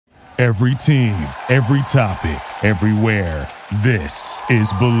Every team, every topic, everywhere. This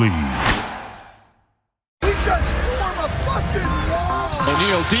is Believe. We just form a fucking wall.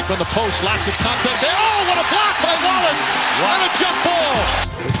 O'Neal deep in the post, lots of contact there. Oh, what a block by Wallace! What a jump ball!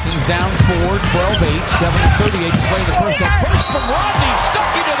 Pistons down 4, 12-8, 7:38 to play in the first. A burst from Rodney, stuck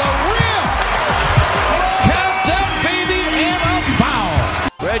into the rim. Count that baby and a foul.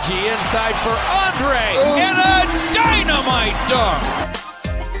 Reggie inside for Andre and a dynamite dunk.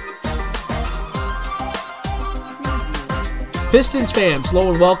 Pistons fans, hello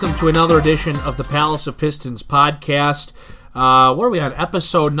and welcome to another edition of the Palace of Pistons podcast. What are we on?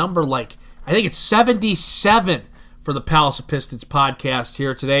 Episode number, I think it's 77 for the Palace of Pistons podcast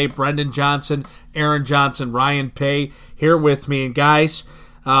here today. Brendan Johnson, Aaron Johnson, Ryan Pay here with me. And guys,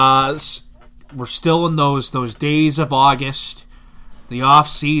 we're still in those days of August, the off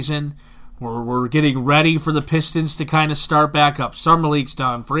season. We're getting ready for the Pistons to kind of start back up. Summer League's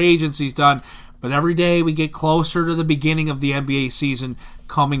done, free agency's done. But every day we get closer to the beginning of the NBA season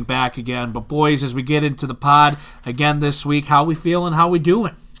coming back again. But boys, as we get into the pod again this week, how we feeling? How we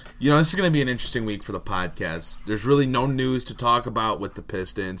doing? You know, this is going to be an interesting week for the podcast. There's really no news to talk about with the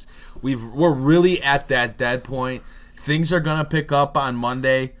Pistons. We're really at that dead point. Things are going to pick up on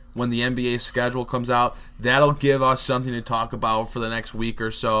Monday when the NBA schedule comes out. That'll give us something to talk about for the next week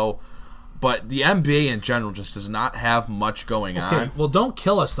or so. But the NBA in general just does not have much going on. Okay, well, don't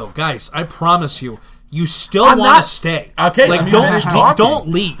kill us, though. Guys, I promise you, you still want to stay. Okay, let me finish talking. Don't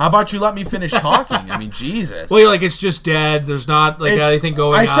leave. How about you let me finish talking? I mean, Jesus. Well, you're like, it's just dead. There's not anything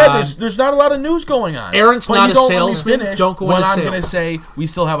going on. I said there's not a lot of news going on. Aaron's not a salesman. Don't go into sales. I'm going to say we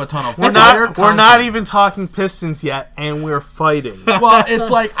still have a ton of We're not even talking Pistons yet, and we're fighting. Well,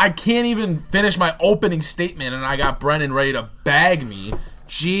 it's like I can't even finish my opening statement, and I got Brennan ready to bag me.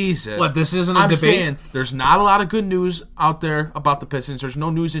 Jesus. What, this isn't a debate? I'm saying there's not a lot of good news out there about the Pistons. There's no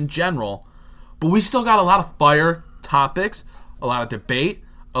news in general. But we still got a lot of fire topics, a lot of debate,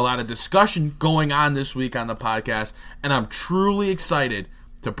 a lot of discussion going on this week on the podcast. And I'm truly excited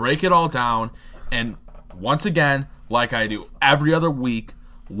to break it all down. And once again, like I do every other week,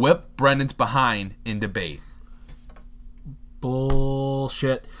 whip Brendan's behind in debate.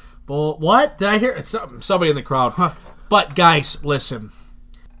 Bullshit. What? Did I hear? Somebody in the crowd. Huh. But guys, listen.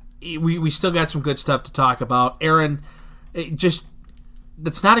 We still got some good stuff to talk about. Aaron,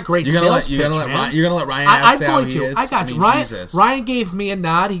 that's not a great sales pitch, man. You're going to let Ryan say how he is? I got you. Ryan gave me a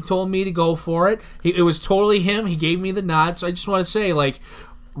nod. He told me to go for it. It was totally him. He gave me the nod. So I just want to say,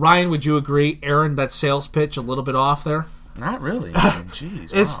 Ryan, would you agree, Aaron, that sales pitch a little bit off there? Not really.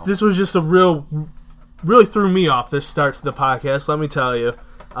 Jeez, wow. This was just really threw me off, this start to the podcast, let me tell you.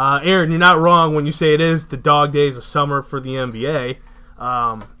 Aaron, you're not wrong when you say it is the dog days of summer for the NBA.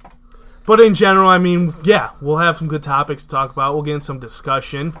 But in general, I mean, yeah, we'll have some good topics to talk about. We'll get in some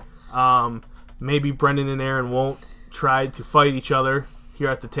discussion. Maybe Brendan and Aaron won't try to fight each other here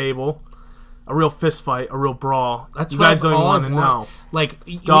at the table. A real fist fight, a real brawl. That's you guys don't even want to know.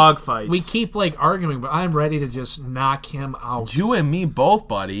 Dog fights. We keep arguing, but I'm ready to just knock him out. You and me both,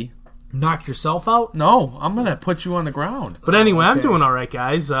 buddy. Knock yourself out? No, I'm going to put you on the ground. But anyway, I'm doing all right,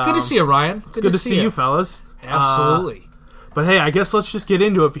 guys. Good to see you, Ryan. Good to see you, fellas. Absolutely. But hey, I guess let's just get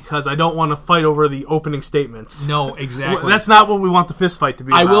into it because I don't want to fight over the opening statements. No, exactly. That's not what we want the fist fight to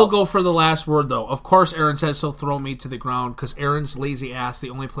be about. I will go for the last word, though. Of course, Aaron says he'll throw me to the ground because Aaron's lazy ass, the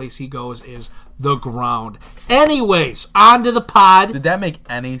only place he goes is the ground. Anyways, on to the pod. Did that make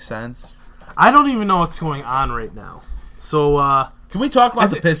any sense? I don't even know what's going on right now. So, can we talk about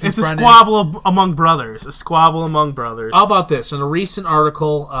the Pistons, It's a squabble among brothers. A squabble among brothers. How about this? In a recent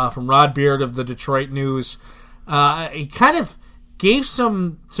article from Rod Beard of the Detroit News, he kind of gave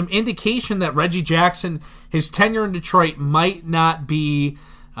some indication that Reggie Jackson, his tenure in Detroit, might not be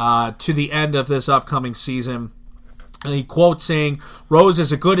to the end of this upcoming season. And he quotes saying, Rose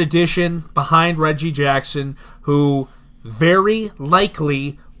is a good addition behind Reggie Jackson, who very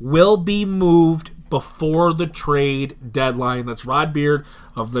likely will be moved before the trade deadline. That's Rod Beard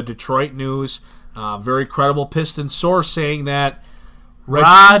of the Detroit News. Very credible Pistons source saying that Reggie...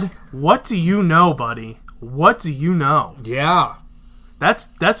 Rod, what do you know, buddy? What do you know? Yeah.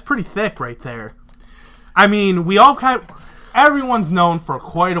 That's pretty thick right there. I mean, everyone's known for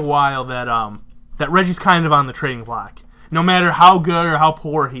quite a while that Reggie's kind of on the trading block. No matter how good or how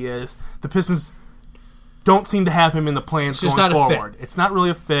poor he is, the Pistons don't seem to have him in the plans going forward. It's not really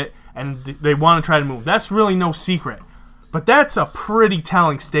a fit, and they want to try to move. That's really no secret. But that's a pretty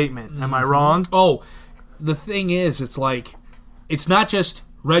telling statement. Am I wrong? Oh, the thing is, it's not just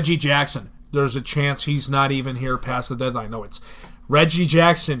Reggie Jackson. There's a chance he's not even here past the deadline. No, it's Reggie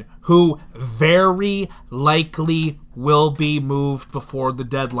Jackson, who very likely will be moved before the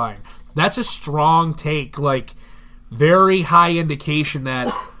deadline. That's a strong take, like very high indication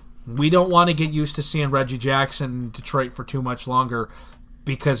that we don't want to get used to seeing Reggie Jackson in Detroit for too much longer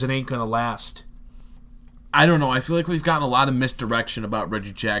because it ain't going to last. I don't know. I feel like we've gotten a lot of misdirection about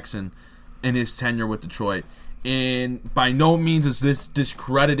Reggie Jackson and his tenure with Detroit. And by no means is this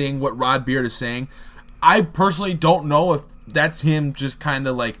discrediting what Rod Beard is saying. I personally don't know if that's him just kind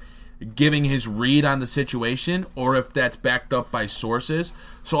of like giving his read on the situation or if that's backed up by sources.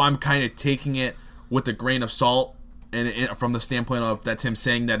 So I'm kind of taking it with a grain of salt and from the standpoint of that's him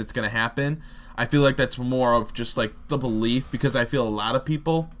saying that it's going to happen. I feel like that's more of just like the belief because I feel a lot of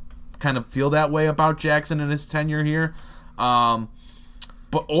people kind of feel that way about Jackson and his tenure here. But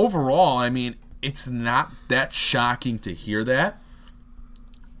overall, I mean, it's not that shocking to hear that.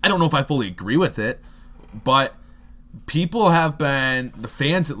 I don't know if I fully agree with it, but people have been, the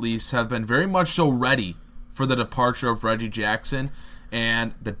fans at least, have been very much so ready for the departure of Reggie Jackson.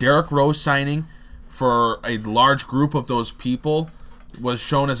 And the Derrick Rose signing for a large group of those people was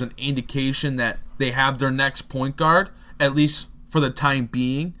shown as an indication that they have their next point guard, at least for the time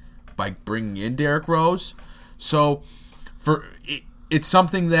being, by bringing in Derrick Rose. So it's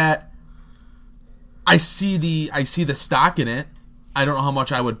something that I see the stock in it. I don't know how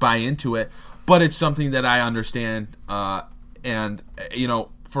much I would buy into it, but it's something that I understand. And you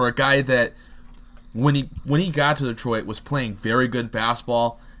know, for a guy that when he got to Detroit was playing very good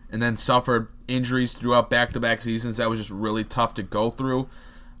basketball and then suffered injuries throughout back-to-back seasons, that was just really tough to go through.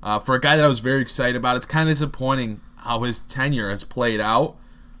 For a guy that I was very excited about, it's kind of disappointing how his tenure has played out,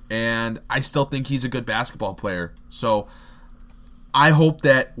 and I still think he's a good basketball player. So I hope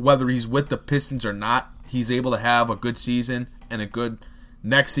that whether he's with the Pistons or not, he's able to have a good season and a good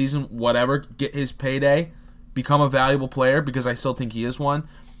next season, whatever, get his payday, become a valuable player, because I still think he is one.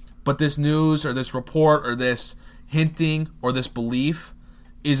 But this news or this report or this hinting or this belief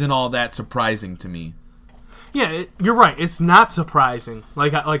isn't all that surprising to me. Yeah, you're right. It's not surprising.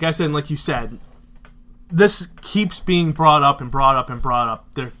 Like I said, and like you said, this keeps being brought up and brought up and brought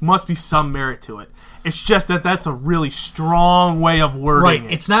up. There must be some merit to it. It's just that that's a really strong way of wording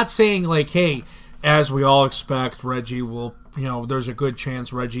it. It's not saying like, hey, as we all expect, Reggie will, there's a good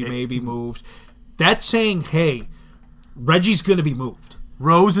chance Reggie may be moved. That's saying, hey, Reggie's going to be moved.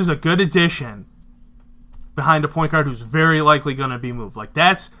 Rose is a good addition behind a point guard who's very likely going to be moved. Like,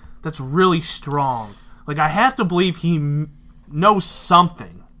 that's really strong. Like, I have to believe he knows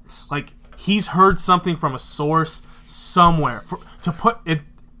something. Like, he's heard something from a source somewhere.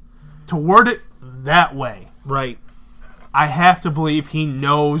 To word it that way. Right. I have to believe he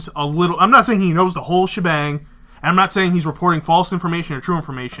knows a little. I'm not saying he knows the whole shebang. And I'm not saying he's reporting false information or true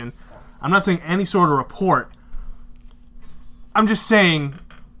information. I'm not saying any sort of report. I'm just saying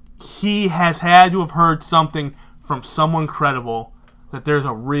he has had to have heard something from someone credible that there's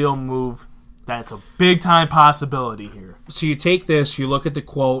a real move, that's a big-time possibility here. So you take this, you look at the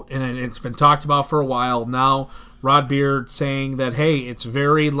quote, and it's been talked about for a while. Now, Rod Beard saying that, hey, it's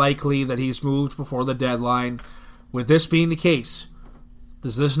very likely that he's moved before the deadline. With this being the case,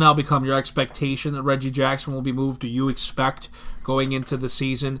 does this now become your expectation that Reggie Jackson will be moved? Do you expect going into the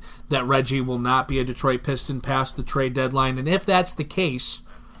season that Reggie will not be a Detroit Piston past the trade deadline? And if that's the case,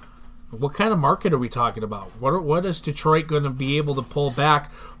 what kind of market are we talking about? What is Detroit going to be able to pull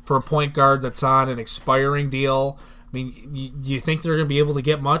back for a point guard that's on an expiring deal? I mean, do you think they're going to be able to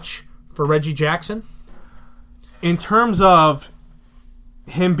get much for Reggie Jackson? In terms of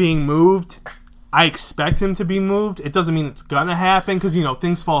him being moved, I expect him to be moved. It doesn't mean it's going to happen because,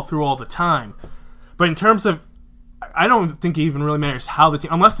 things fall through all the time. But in terms of, I don't think it even really matters how the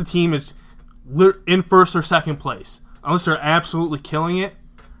team, unless the team is in first or second place, unless they're absolutely killing it,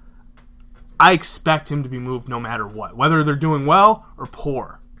 I expect him to be moved no matter what, whether they're doing well or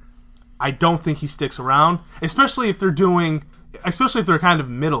poor. I don't think he sticks around, especially if they're kind of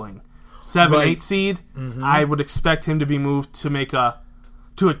middling. 7-8 seed, mm-hmm. I would expect him to be moved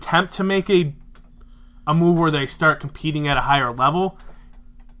to attempt to make a move where they start competing at a higher level.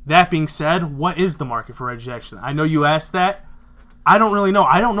 That being said, what is the market for Reggie Jackson? I know you asked that. I don't really know.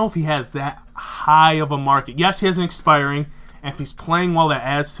 I don't know if he has that high of a market. Yes, he has an expiring, and if he's playing well, that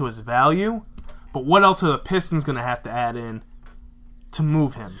adds to his value. But what else are the Pistons going to have to add in to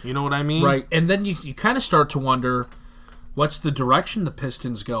move him? You know what I mean? Right. And then you kind of start to wonder, what's the direction the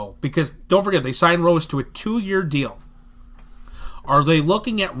Pistons go? Because don't forget, they signed Rose to a 2-year deal. Are they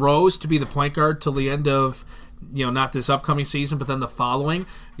looking at Rose to be the point guard till the end of, not this upcoming season, but then the following?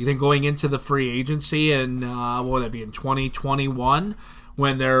 You think going into the free agency and what would that be, in 2021,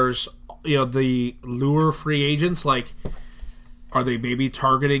 when there's, the lure free agents, like, Are they maybe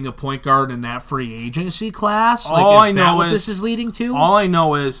targeting a point guard in that free agency class? This is leading to? All I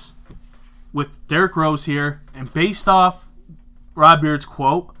know is, with Derrick Rose here, and based off Rob Beard's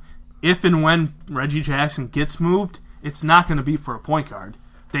quote, if and when Reggie Jackson gets moved, it's not going to be for a point guard.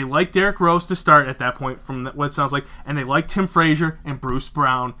 They like Derrick Rose to start at that point, from what it sounds like, and they like Tim Frazier and Bruce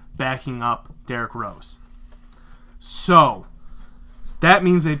Brown backing up Derrick Rose. So, that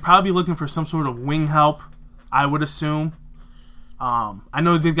means they'd probably be looking for some sort of wing help, I would assume. I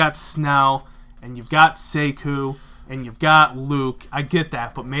know they've got Snell, and you've got Sekou, and you've got Luke. I get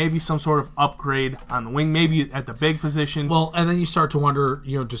that, but maybe some sort of upgrade on the wing, maybe at the big position. Well, and then you start to wonder,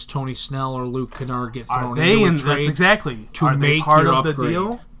 does Tony Snell or Luke Kennard get thrown into a trade? That's exactly. Are they part of the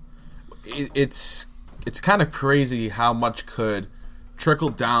deal? It's kind of crazy how much could trickle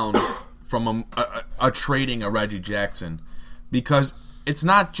down from a trading a Reggie Jackson, because it's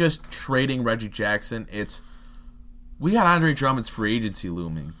not just trading Reggie Jackson, we got Andre Drummond's free agency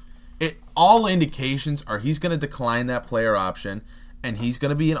looming. All indications are he's going to decline that player option, and he's going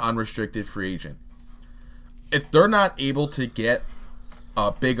to be an unrestricted free agent. If they're not able to get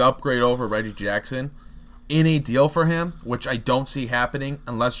a big upgrade over Reggie Jackson in a deal for him, which I don't see happening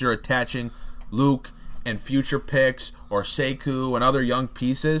unless you're attaching Luke and future picks or Sekou and other young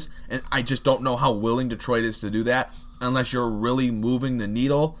pieces, and I just don't know how willing Detroit is to do that unless you're really moving the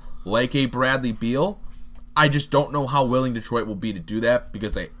needle like a Bradley Beal. I just don't know how willing Detroit will be to do that,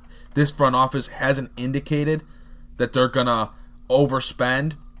 because this front office hasn't indicated that they're going to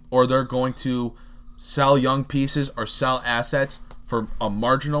overspend or they're going to sell young pieces or sell assets for a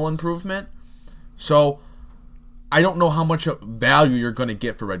marginal improvement. So I don't know how much value you're going to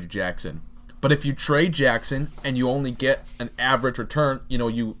get for Reggie Jackson. But if you trade Jackson and you only get an average return,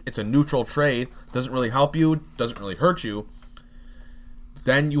 it's a neutral trade, doesn't really help you, doesn't really hurt you,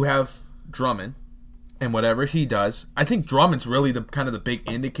 then you have Drummond. And whatever he does, I think Drummond's really the kind of the big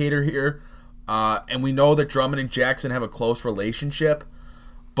indicator here. And we know that Drummond and Jackson have a close relationship,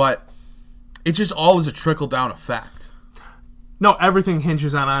 but it just all is a trickle-down effect. No, everything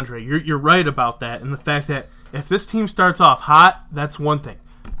hinges on Andre. You're right about that, and the fact that if this team starts off hot, that's one thing.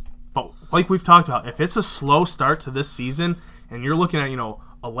 But like we've talked about, if it's a slow start to this season, and you're looking at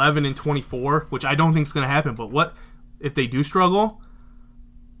 11-24, which I don't think is going to happen, but what if they do struggle?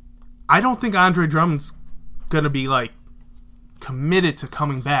 I don't think Andre Drummond's going to be committed to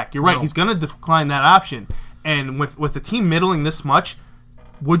coming back. You're right. No. He's going to decline that option. And with the team middling this much,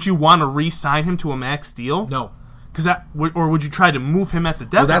 would you want to re-sign him to a max deal? No. Or would you try to move him at the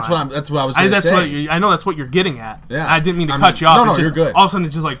deadline? Well, that's what I was going to say. I know that's what you're getting at. Yeah. I didn't mean to cut you off. No, you're good. All of a sudden,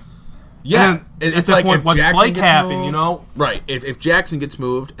 it's just yeah. At that point, once Blake happened, Right. If Jackson gets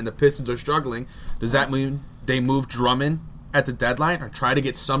moved and the Pistons are struggling, does that mean they move Drummond at the deadline, or try to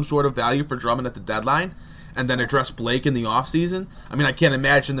get some sort of value for Drummond at the deadline, and then address Blake in the offseason? I mean, I can't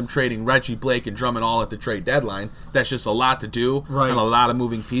imagine them trading Reggie, Blake, and Drummond all at the trade deadline. That's just a lot to do, right, and a lot of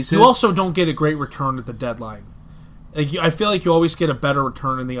moving pieces. You also don't get a great return at the deadline. I feel like you always get a better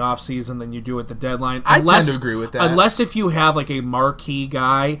return in the offseason than you do at the deadline. I tend to agree with that. Unless if you have a marquee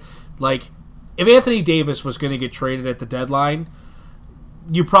guy, if Anthony Davis was going to get traded at the deadline,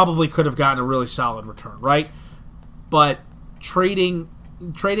 you probably could have gotten a really solid return, right? But trading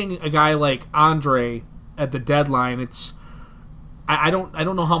a guy like Andre at the deadline, I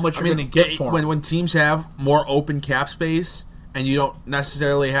don't know how much you're going to get for him. When teams have more open cap space and you don't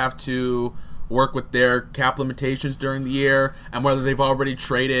necessarily have to work with their cap limitations during the year, and whether they've already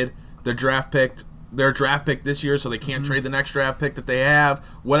traded their draft pick this year, so they can't trade the next draft pick that they have,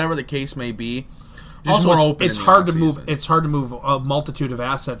 whatever the case may be. Just also, more open. It's hard to move. It's hard to move a multitude of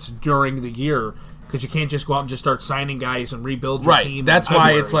assets during the year, because you can't just go out and just start signing guys and rebuild your team. Right. That's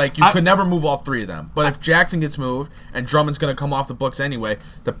why it's you could never move all three of them. But if Jackson gets moved and Drummond's going to come off the books anyway,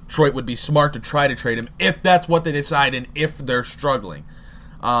 Detroit would be smart to try to trade him if that's what they decide and if they're struggling.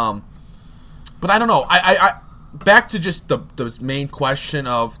 But I don't know. I back to just the main question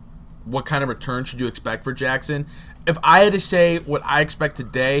of what kind of return should you expect for Jackson. If I had to say what I expect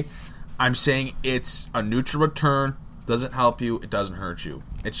today, I'm saying it's a neutral return. Doesn't help you. It doesn't hurt you.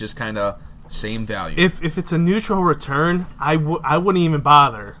 It's just kind of same value. If it's a neutral return, I wouldn't even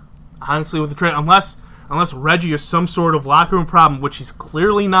bother, honestly, with the trade, unless Reggie is some sort of locker room problem, which he's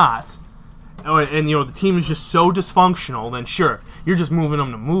clearly not, and the team is just so dysfunctional. Then sure, you're just moving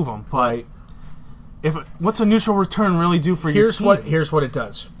them to move them. But what's a neutral return really do for your team? Here's what it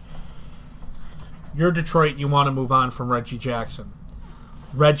does. You're Detroit. You want to move on from Reggie Jackson.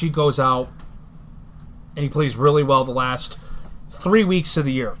 Reggie goes out and he plays really well the last 3 weeks of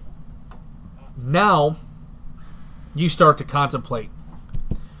the year. Now, you start to contemplate,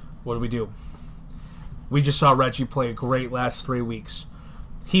 what do we do? We just saw Reggie play a great last 3 weeks.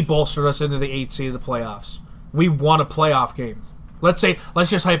 He bolstered us into the 8th seed of the playoffs. We won a playoff game. Let's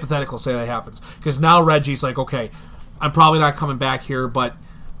just hypothetical say that happens. Because now Reggie's like, okay, I'm probably not coming back here, but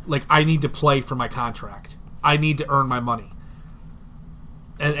like I need to play for my contract. I need to earn my money.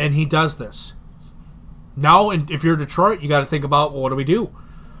 And he does this. Now, and if you're Detroit, you got to think about, well, what do we do?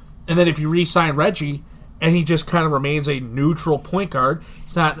 And then if you re-sign Reggie, and he just kind of remains a neutral point guard,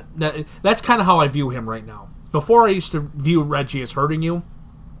 it's not. That's kind of how I view him right now. Before, I used to view Reggie as hurting you.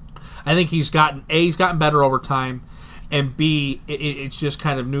 I think he's gotten better over time, and B, it's just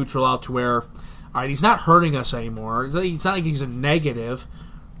kind of neutral out to where, all right, he's not hurting us anymore. It's not like he's a negative,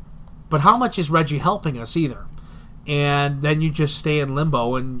 but how much is Reggie helping us either? And then you just stay in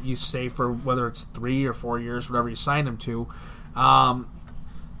limbo, and you stay for whether it's 3 or 4 years, whatever you sign him to.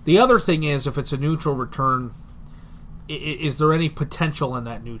 The other thing is, if it's a neutral return, is there any potential in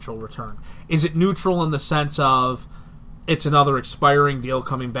that neutral return? Is it neutral in the sense of it's another expiring deal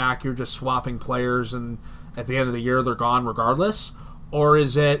coming back, you're just swapping players, and at the end of the year they're gone regardless? Or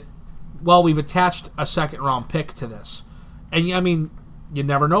is it, well, we've attached a second-round pick to this? And, I mean, you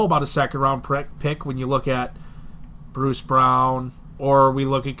never know about a second-round pick when you look at Bruce Brown, or we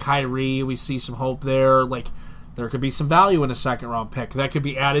look at Kyrie, we see some hope there. Like, there could be some value in a second-round pick. That could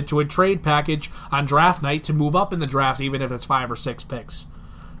be added to a trade package on draft night to move up in the draft, even if it's 5 or 6 picks.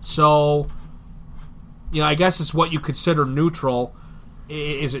 So, I guess it's what you consider neutral.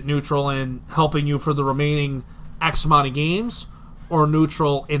 Is it neutral in helping you for the remaining X amount of games, or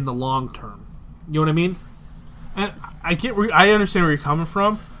neutral in the long term? You know what I mean? And I understand where you're coming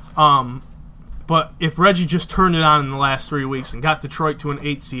from. But if Reggie just turned it on in the last 3 weeks and got Detroit to an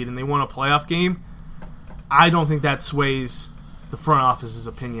 8 seed and they won a playoff game, I don't think that sways the front office's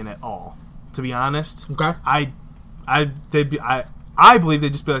opinion at all, to be honest. Okay. I believe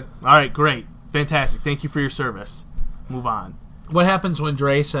they'd just be like, all right, great, fantastic, thank you for your service. Move on. What happens when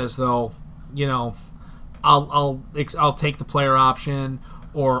Dre says, though, I'll take the player option,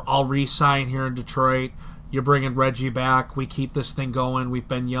 or I'll re-sign here in Detroit, you're bringing Reggie back, we keep this thing going, we've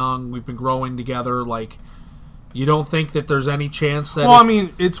been young, we've been growing together, like, you don't think that there's any chance that... Well, I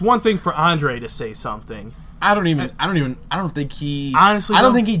mean, it's one thing for Andre to say something. I don't think he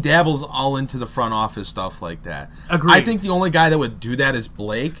dabbles all into the front office stuff like that. Agreed. I think the only guy that would do that is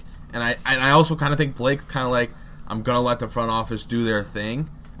Blake, and I also kind of think Blake's kind of like, I'm going to let the front office do their thing.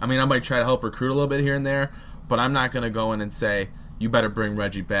 I mean, I might try to help recruit a little bit here and there, but I'm not going to go in and say, you better bring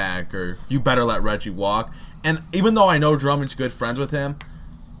Reggie back, or you better let Reggie walk. And even though I know Drummond's good friends with him,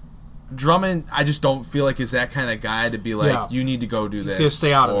 Drummond, I just don't feel like is that kind of guy to be like, you need to go do this, gonna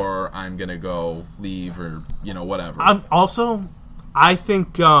stay out of or I'm going to go leave, or, whatever. I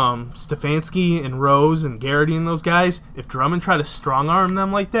think Stefanski and Rose and Garrity and those guys, if Drummond tried to strong-arm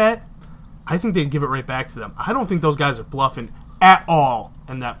them like that, I think they'd give it right back to them. I don't think those guys are bluffing at all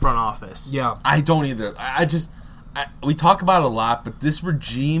in that front office. Yeah. I don't either. We talk about it a lot, but this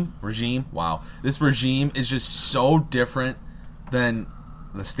regime is just so different than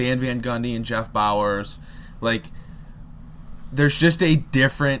the Stan Van Gundy and Jeff Bowers. Like, there's just a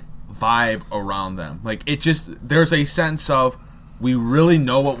different vibe around them. Like, there's a sense of, we really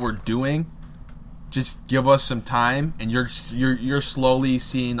know what we're doing. Just give us some time, and you're slowly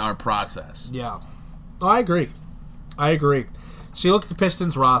seeing our process. Yeah. Oh, I agree. So you look at the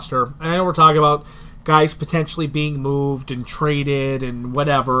Pistons roster, and I know we're talking about guys potentially being moved and traded and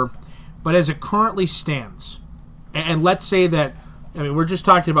whatever, but as it currently stands, and let's say that, we're just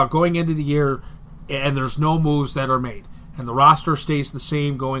talking about going into the year and there's no moves that are made, and the roster stays the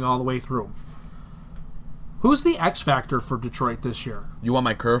same going all the way through. Who's the X factor for Detroit this year? You want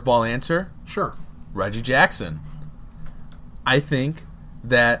my curveball answer? Sure. Reggie Jackson. I think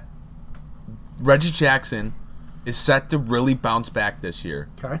that Reggie Jackson is set to really bounce back this year.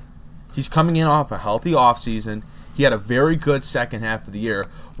 Okay. He's coming in off a healthy offseason. He had a very good second half of the year,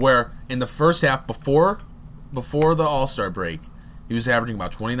 where in the first half, before the All-Star break, he was averaging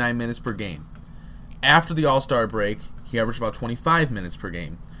about 29 minutes per game. After the All-Star break, he averaged about 25 minutes per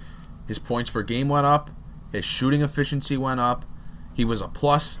game. His points per game went up. His shooting efficiency went up. He was a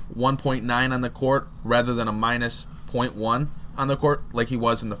plus 1.9 on the court rather than a minus 0.1 on the court like he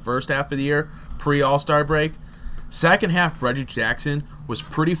was in the first half of the year, pre-All-Star break. Second half, Reggie Jackson was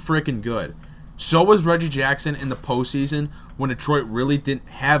pretty freaking good. So was Reggie Jackson in the postseason when Detroit really didn't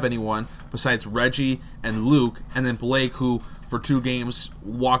have anyone besides Reggie and Luke, and then Blake, who for 2 games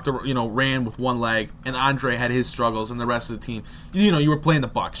ran with one leg, and Andre had his struggles, and the rest of the team, you were playing the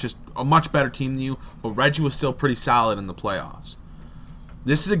Bucks, just a much better team than you, but Reggie was still pretty solid in the playoffs.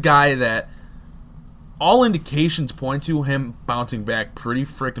 This is a guy that all indications point to him bouncing back pretty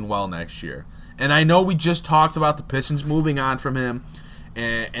freaking well next year. And I know we just talked about the Pistons moving on from him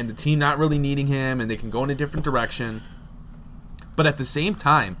and the team not really needing him and they can go in a different direction. But at the same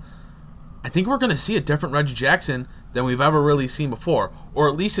time, I think we're going to see a different Reggie Jackson than we've ever really seen before. Or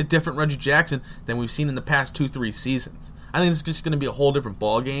at least a different Reggie Jackson than we've seen in the past 2-3 seasons. I think it's just going to be a whole different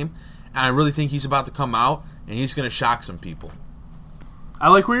ball game. And I really think he's about to come out and he's going to shock some people. I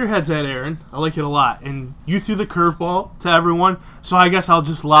like where your head's at, Aaron. I like it a lot. And you threw the curveball to everyone, so I guess I'll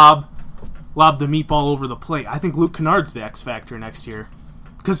just lob the meatball over the plate. I think Luke Kennard's the X factor next year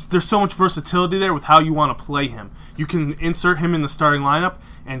because there's so much versatility there with how you want to play him. You can insert him in the starting lineup,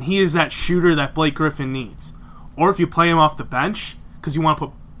 and he is that shooter that Blake Griffin needs. Or if you play him off the bench because you want to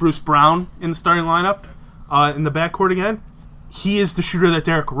put Bruce Brown in the starting lineup in the backcourt again, he is the shooter that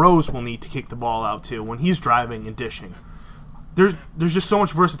Derrick Rose will need to kick the ball out to when he's driving and dishing. There's just so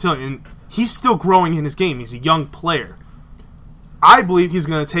much versatility, and he's still growing in his game. He's a young player. I believe he's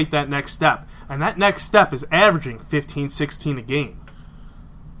going to take that next step, and that next step is averaging 15, 16 a game.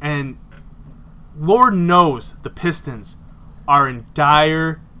 And Lord knows the Pistons are in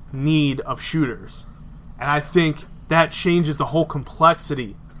dire need of shooters, and I think that changes the whole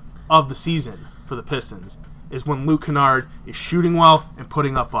complexity of the season for the Pistons, is when Luke Kennard is shooting well and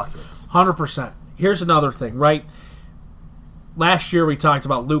putting up buckets. 100%. Here's another thing, right? Last year we talked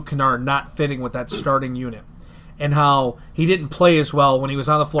about Luke Kennard not fitting with that starting unit and how he didn't play as well when he was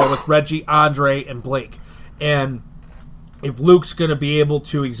on the floor with Reggie, Andre, and Blake. And if Luke's going to be able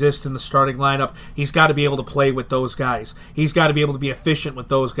to exist in the starting lineup, he's got to be able to play with those guys. He's got to be able to be efficient with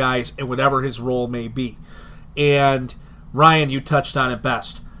those guys in whatever his role may be. And Ryan, you touched on it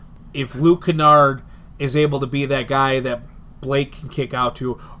best. If Luke Kennard is able to be that guy that Blake can kick out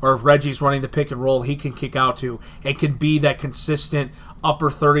to, or if Reggie's running the pick and roll, he can kick out to, and can be that consistent upper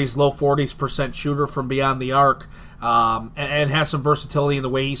 30s, low 40s% shooter from beyond the arc, and has some versatility in the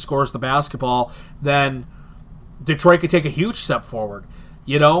way he scores the basketball, then Detroit could take a huge step forward.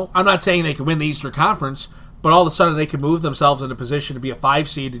 You know, I'm not saying they can win the Eastern Conference, but all of a sudden they can move themselves in a position to be a 5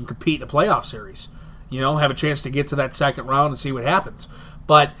 seed and compete in a playoff series. You know, have a chance to get to that second round and see what happens.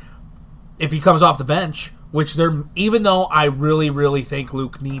 But if he comes off the bench, which they're, even though I really, really think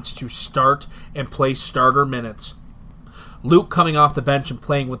Luke needs to start and play starter minutes, Luke coming off the bench and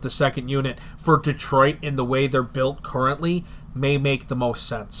playing with the second unit for Detroit in the way they're built currently may make the most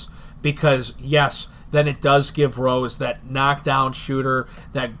sense. Because, yes, then it does give Rose that knockdown shooter,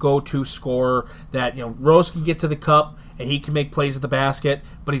 that go-to scorer, that, you know, Rose can get to the cup and he can make plays at the basket,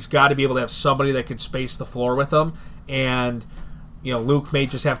 but he's got to be able to have somebody that can space the floor with him. And, you know, Luke may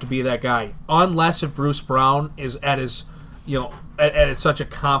just have to be that guy. Unless if Bruce Brown is at his, you know, at such a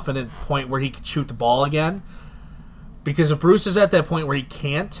confident point where he can shoot the ball again. Because if Bruce is at that point where he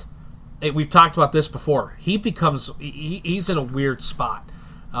can't, we've talked about this before, he's in a weird spot.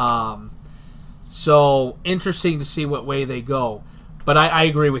 So, interesting to see what way they go. But I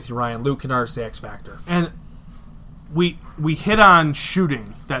agree with you, Ryan. Luke Kennard's the X factor. And we hit on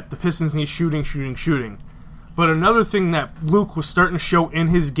shooting, that the Pistons need shooting. But another thing that Luke was starting to show in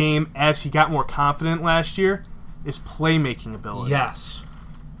his game as he got more confident last year is playmaking ability. Yes.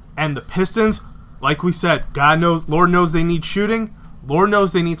 And the Pistons, like we said, God knows, Lord knows they need shooting. Lord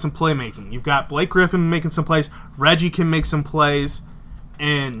knows they need some playmaking. You've got Blake Griffin making some plays. Reggie can make some plays.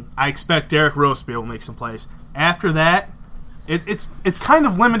 And I expect Derrick Rose to be able to make some plays. After that, it's kind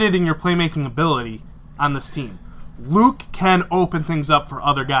of limited in your playmaking ability on this team. Luke can open things up for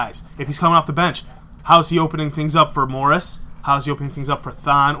other guys. If he's coming off the bench, how's he opening things up for Morris? How's he opening things up for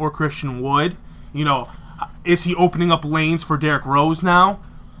Thon or Christian Wood? You know, is he opening up lanes for Derrick Rose now?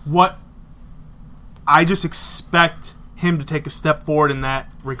 I just expect him to take a step forward in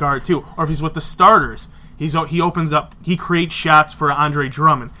that regard too. Or if he's with the starters, he opens up, he creates shots for Andre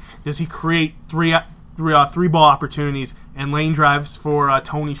Drummond. Does he create three ball opportunities and lane drives for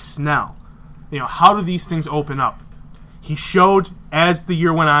Tony Snell? You know, how do these things open up? He showed as the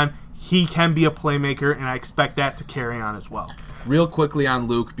year went on he can be a playmaker, and I expect that to carry on as well. Real quickly on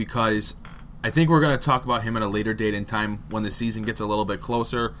Luke, because I think we're going to talk about him at a later date in time when the season gets a little bit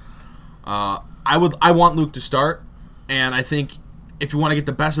closer. I want Luke to start, and I think if you want to get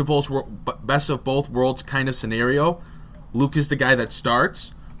the best of both worlds kind of scenario, Luke is the guy that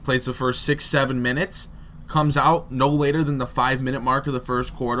starts, plays the first 6-7 minutes, comes out no later than the 5-minute mark of the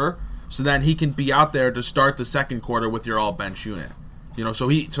first quarter, so then he can be out there to start the second quarter with your all bench unit. You know, so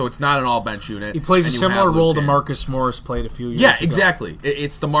it's not an all bench unit. He plays a similar role to Marcus Morris played a few years ago. Yeah, exactly.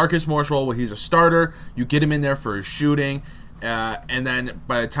 It's the Marcus Morris role where he's a starter. You get him in there for his shooting, and then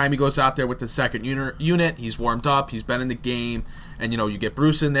by the time he goes out there with the second unit, he's warmed up, he's been in the game, and you know, you get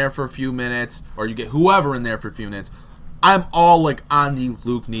Bruce in there for a few minutes, or you get whoever in there for a few minutes. I'm all like on the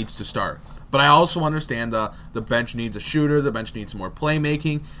Luke needs to start. But I also understand the bench needs a shooter, the bench needs more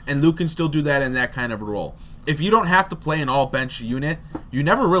playmaking, and Luke can still do that in that kind of role. If you don't have to play an all-bench unit, you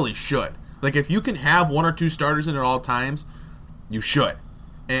never really should. Like, if you can have one or two starters in at all times, you should.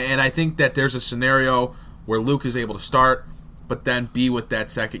 And I think that there's a scenario where Luke is able to start, but then be with that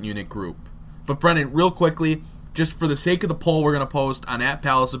second unit group. But Brennan, real quickly, just for the sake of the poll we're going to post on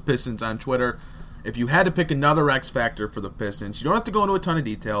 @PalaceOfPistons on Twitter, if you had to pick another X factor for the Pistons, you don't have to go into a ton of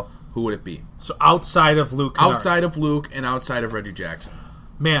detail, who would it be? So outside of Luke Kennard. Outside of Luke and outside of Reggie Jackson.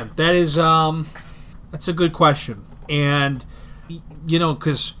 Man, that is that's a good question. And,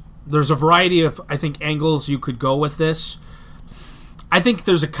 because there's a variety of, I think, angles you could go with this. I think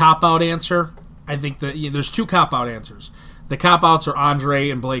there's a cop-out answer. I think that there's two cop-out answers. The cop-outs are Andre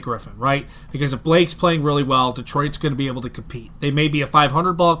and Blake Griffin, right? Because if Blake's playing really well, Detroit's going to be able to compete. They may be a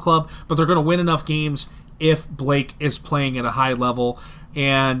 500 ball club, but they're going to win enough games if Blake is playing at a high level.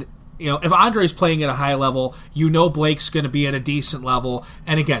 And, if Andre's playing at a high level, Blake's going to be at a decent level.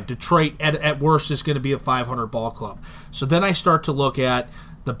 And again, Detroit at worst is going to be a 500 ball club. So then I start to look at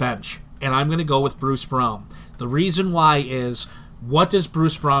the bench, and I'm going to go with Bruce Brown. The reason why is, what does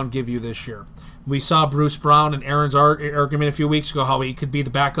Bruce Brown give you this year? We saw Bruce Brown and Aaron's argument a few weeks ago how he could be the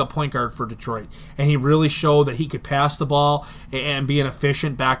backup point guard for Detroit. And he really showed that he could pass the ball and be an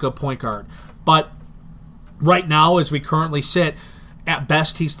efficient backup point guard. But right now, as we currently sit, at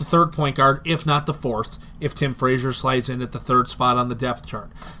best, he's the third point guard, if not the fourth, if Tim Frazier slides in at the third spot on the depth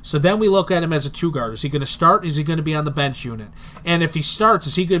chart. So then we look at him as a two guard. Is he going to start? Is he going to be on the bench unit? And if he starts,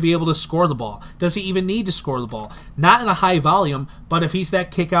 is he going to be able to score the ball? Does he even need to score the ball? Not in a high volume, but if he's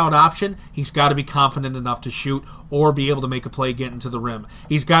that kick-out option, he's got to be confident enough to shoot or be able to make a play getting to the rim.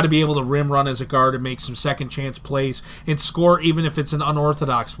 He's got to be able to rim run as a guard and make some second-chance plays and score even if it's in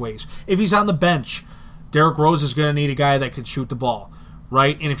unorthodox ways. If he's on the bench, Derrick Rose is going to need a guy that can shoot the ball,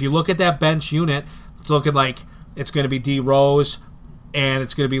 right? And if you look at that bench unit, it's looking like it's going to be D. Rose, and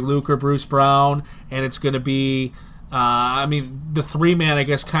it's going to be Luke or Bruce Brown, and it's going to be, the three-man, I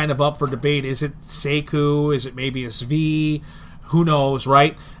guess, kind of up for debate. Is it Sekou? Is it maybe a Svi? Who knows,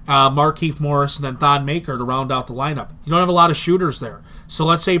 right? Markieff Morris and then Thon Maker to round out the lineup. You don't have a lot of shooters there. So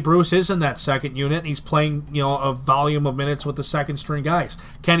let's say Bruce is in that second unit, and he's playing, a volume of minutes with the second-string guys.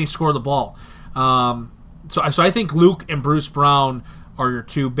 Can he score the ball? So I think Luke and Bruce Brown are your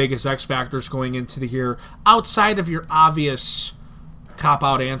two biggest X factors going into the year, outside of your obvious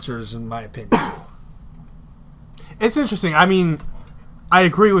cop-out answers, in my opinion. It's interesting. I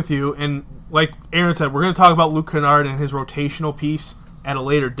agree with you, and like Aaron said, we're going to talk about Luke Kennard and his rotational piece at a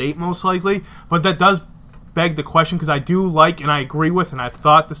later date, most likely, but that does beg the question, because I do like, and I agree with, and I've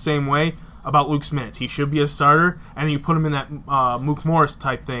thought the same way about Luke's minutes. He should be a starter, and then you put him in that Mook Morris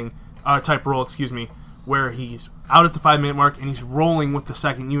type role, where he's out at the 5-minute mark and he's rolling with the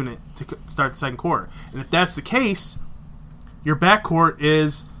second unit to start the second quarter. And if that's the case, your backcourt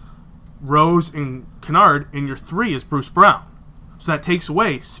is Rose and Kennard, and your three is Bruce Brown. So that takes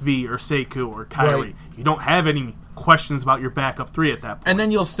away Svi or Sekou or Kyrie. Right. You don't have any questions about your backup three at that point. And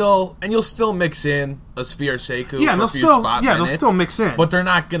then you'll still mix in a Svi or Sekou for a few spot minutes. They'll still mix in. But they're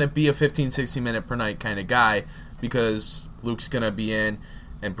not going to be a 15, 16 minute per night kind of guy, because Luke's going to be in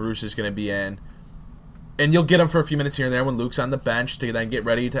and Bruce is going to be in. And you'll get him for a few minutes here and there when Luke's on the bench to then get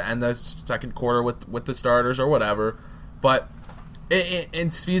ready to end the second quarter with the starters or whatever. But and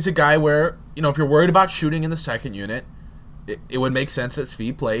Svi's a guy where, if you're worried about shooting in the second unit, it would make sense that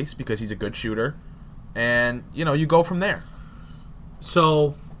Svi plays because he's a good shooter. And, you go from there.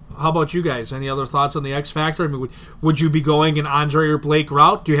 So, how about you guys? Any other thoughts on the X Factor? Would you be going an Andre or Blake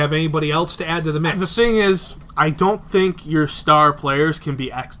route? Do you have anybody else to add to the mix? The thing is, I don't think your star players can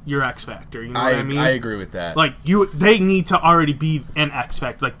be your X Factor. You know what I mean? I agree with that. Like, they need to already be an X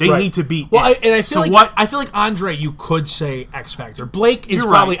Factor. Like, they need to be. Well, I feel like Andre, you could say X Factor. Blake is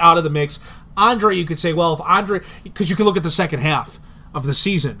probably out of the mix. Andre, you could say, well, if Andre, because you can look at the second half of the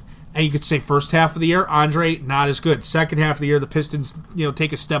season, and you could say first half of the year, Andre, not as good. Second half of the year, the Pistons,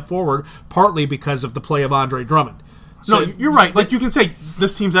 take a step forward, partly because of the play of Andre Drummond. So, no, you're right. Like, you can say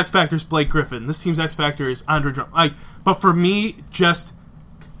this team's X Factor is Blake Griffin. This team's X Factor is Andre Drummond. But for me,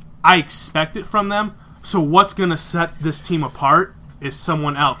 I expect it from them. So what's going to set this team apart is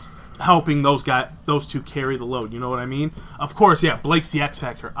someone else helping those two carry the load. You know what I mean? Of course, yeah, Blake's the X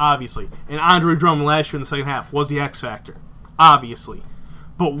Factor, obviously. And Andre Drummond last year in the second half was the X Factor, obviously.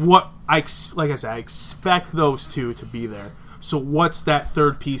 But I expect those two to be there. So what's that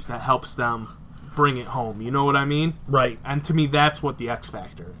third piece that helps them bring it home? You know what I mean? Right. And to me, that's what the X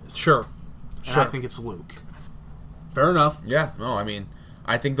Factor is. Sure. And I think it's Luke. Fair enough. Yeah. No,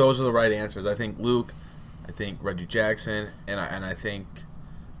 I think those are the right answers. I think Luke, I think Reggie Jackson, and I think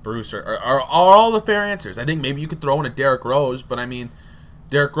Bruce are all the fair answers. I think maybe you could throw in a Derrick Rose, but I mean,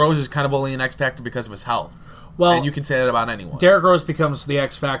 Derrick Rose is kind of only an X factor because of his health. Well, and you can say that about anyone. Derrick Rose becomes the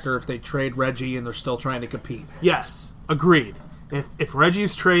X factor if they trade Reggie and they're still trying to compete. Yes, agreed. If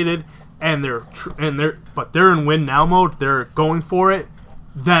Reggie's traded and they're in win now mode, they're going for it.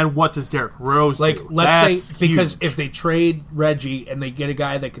 Then what does Derrick Rose do? Let's say, because if they trade Reggie and they get a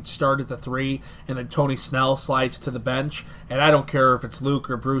guy that could start at the 3 and then Tony Snell slides to the bench, and I don't care if it's Luke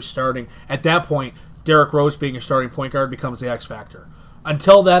or Bruce starting, at that point, Derrick Rose being your starting point guard becomes the X factor.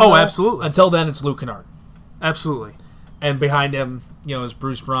 Until then, absolutely. Until then, it's Luke Kennard. Absolutely. And behind him, is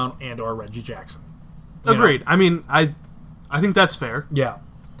Bruce Brown and or Reggie Jackson. Agreed. I mean, I think that's fair. Yeah.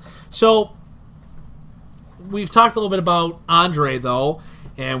 So, we've talked a little bit about Andre, though,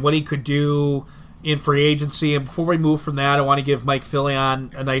 and what he could do in free agency. And before we move from that, I want to give Mike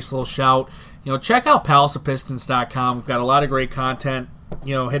Fillion a nice little shout. Check out palaceofpistons.com. We've got a lot of great content,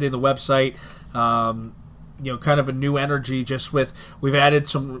 hitting the website. Kind of a new energy we've added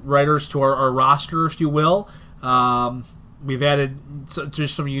some writers to our roster, if you will. We've added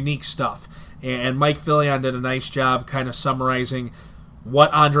just some unique stuff. And Mike Fillion did a nice job kind of summarizing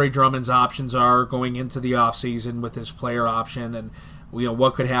what Andre Drummond's options are going into the offseason with his player option, and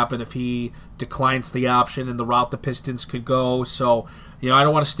what could happen if he declines the option and the route the Pistons could go. So, I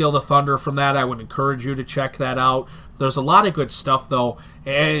don't want to steal the thunder from that. I would encourage you to check that out. There's a lot of good stuff, though.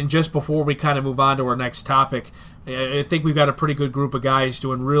 And just before we kind of move on to our next topic, I think we've got a pretty good group of guys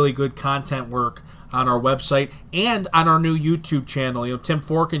doing really good content work on our website and on our new YouTube channel. Tim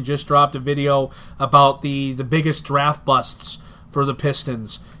Forkin just dropped a video about the biggest draft busts for the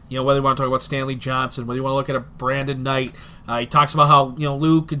Pistons. Whether you want to talk about Stanley Johnson, whether you want to look at a Brandon Knight. He talks about how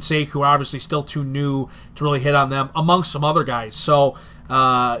Luke and Sekou are obviously still too new to really hit on them, amongst some other guys. So,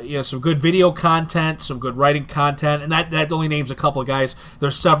 some good video content, some good writing content, and that only names a couple of guys.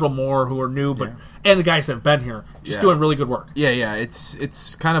 There's several more who are new, and the guys that have been here just doing really good work. Yeah.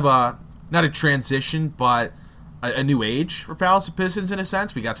 It's kind of not a transition, but a new age for Palace of Pistons in a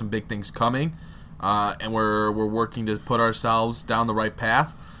sense. We got some big things coming, and we're working to put ourselves down the right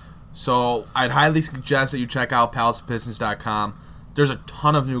path. So I'd highly suggest that you check out palaceofpistons.com. There's a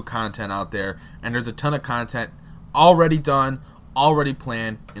ton of new content out there, and there's a ton of content already done, already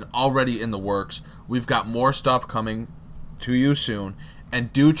planned, and already in the works. We've got more stuff coming to you soon.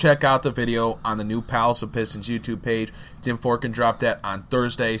 And do check out the video on the new Palace of Pistons YouTube page. Tim Forkin dropped that on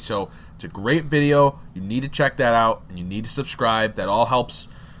Thursday, so it's a great video. You need to check that out, and you need to subscribe. That all helps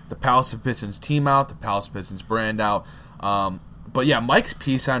the Palace of Pistons team out, the Palace of Pistons brand out. But yeah, Mike's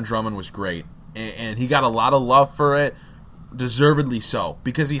piece on Drummond was great, and he got a lot of love for it, deservedly so,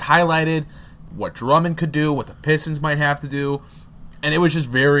 because he highlighted what Drummond could do, what the Pistons might have to do, and it was just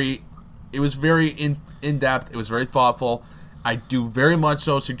very in-depth. It was very thoughtful. I do very much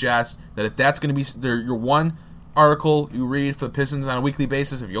so suggest that if that's going to be your one article you read for the Pistons on a weekly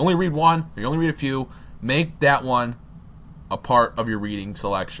basis, if you only read one, or you only read a few, make that one a part of your reading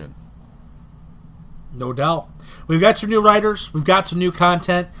selection. No doubt. We've got some new writers. We've got some new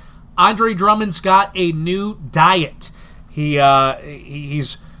content. Andre Drummond's got a new diet.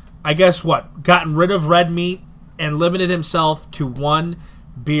 He's, I guess gotten rid of red meat and limited himself to one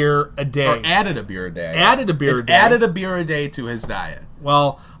beer a day. Or added a beer a day. Added a beer a day to his diet.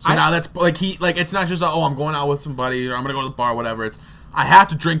 Well, so now that's it's not just I'm going out with somebody or I'm going to go to the bar, whatever. It's I have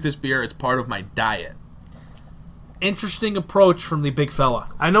to drink this beer. It's part of my diet. Interesting approach from the big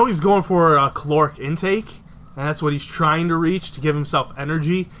fella. I know he's going for a caloric intake, and that's what he's trying to reach to give himself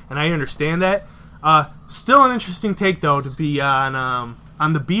energy, and I understand that. Still an interesting take, though, to be on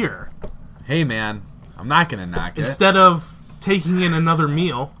the beer. Hey, man, I'm not going to knock it. Instead of taking in another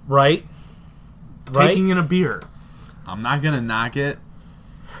meal. Right. Taking in a beer. I'm not going to knock it.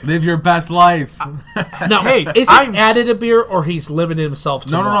 Live your best life. No, hey, is he added a beer or he's limited himself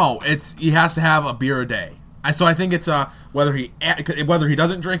to one? No. He has to have a beer a day. So I think it's whether he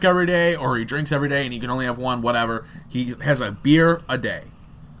doesn't drink every day or he drinks every day and he can only have one, whatever. He has a beer a day.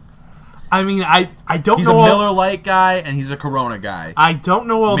 I mean, I don't he's know. He's a Miller Lite guy and he's a Corona guy. I don't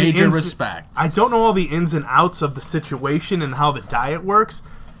know all Major respect. I don't know all the ins and outs of the situation and how the diet works.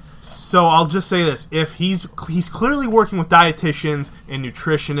 So I'll just say this: if he's clearly working with dietitians and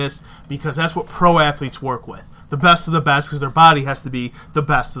nutritionists because that's what pro athletes work with. The best of the best, because their body has to be the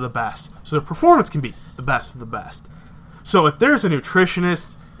best of the best. So their performance can be the best of the best. So if there's a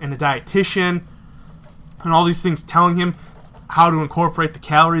nutritionist and a dietitian and all these things telling him how to incorporate the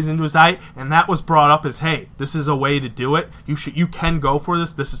calories into his diet, and that was brought up as, hey, this is a way to do it. You can go for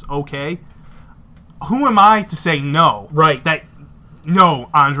this. This is okay. Who am I to say no? Right. No,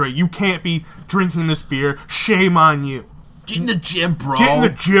 Andre, you can't be drinking this beer. Shame on you. Get in the gym, bro. Get in the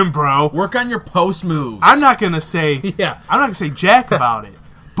gym, bro. Work on your post moves. I'm not gonna say Yeah. I'm not gonna say jack about it.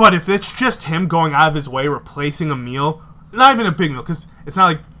 But if it's just him going out of his way replacing a meal, not even a big meal, because it's not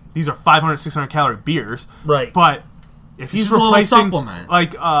like these are 500, 600 calorie beers. Right. But if he's Just a little replacing supplement.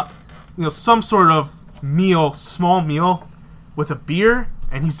 like some sort of meal, small meal with a beer,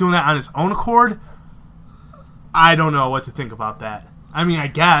 and he's doing that on his own accord, I don't know what to think about that. I mean, I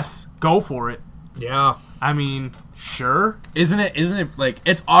guess go for it. Yeah. I mean, sure. Isn't it like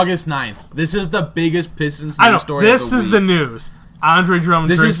it's August 9th? This is the biggest Pistons I know. news story. This of the is week. the news. Andre Drummond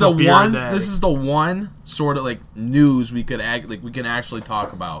This drinks is the a beer one. a day. This is the one sort of like news we could we can actually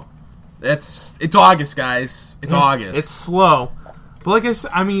talk about. It's August, guys. It's August. It's slow, but like I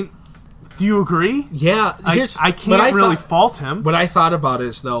said, I mean, do you agree? Yeah. I can't really fault him. What I thought about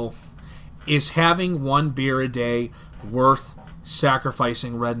is having one beer a day worth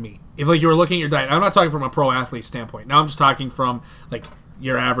sacrificing red meat? If like you were looking at your diet, I'm not talking from a pro athlete standpoint. Now I'm just talking from like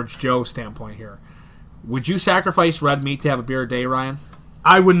your average Joe standpoint here. Would you sacrifice red meat to have a beer a day, Ryan?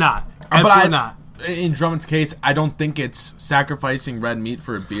 I would not. Absolutely not. In Drummond's case, I don't think it's sacrificing red meat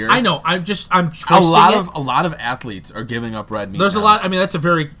for a beer. I know. I'm twisting a lot of athletes are giving up red meat. There's now. a lot. I mean, that's a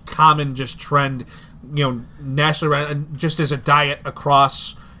very common just trend, nationally, just as a diet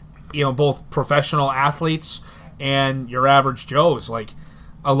across, both professional athletes and your average Joes. Like,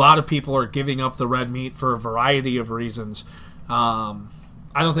 a lot of people are giving up the red meat for a variety of reasons. I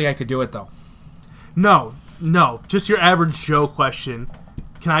don't think I could do it though. No. Just your average Joe question.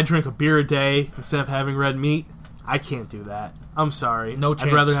 Can I drink a beer a day instead of having red meat? I can't do that. I'm sorry. No chance.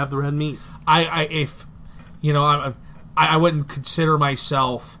 I'd rather have the red meat. I wouldn't consider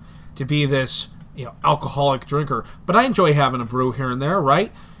myself to be this alcoholic drinker, but I enjoy having a brew here and there,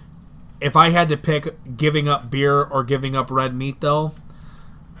 right? If I had to pick giving up beer or giving up red meat, though,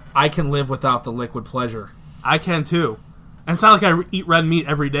 I can live without the liquid pleasure. I can too. And it's not like I eat red meat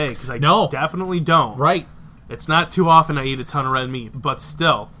every day, because I definitely don't. Right. It's not too often I eat a ton of red meat, but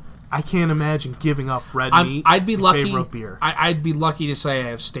still, I can't imagine giving up red meat I'd be in lucky. favor of beer. I'd be lucky to say I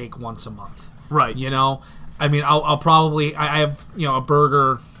have steak once a month. Right. I mean, I'll probably I have a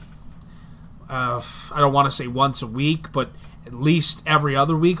burger. I don't want to say once a week, but at least every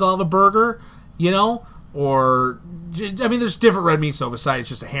other week I'll have a burger. Or I mean, there's different red meats though besides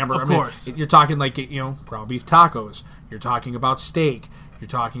just a hamburger. Of course, you're talking like ground beef tacos. You're talking about steak. You're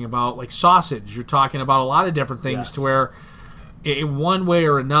talking about like sausage. You're talking about a lot of different things Yes. to where, in one way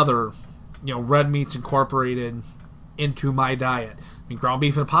or another, red meat's incorporated into my diet. I mean, ground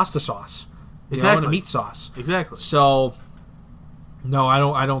beef and a pasta sauce, and a meat sauce. Exactly. So, no,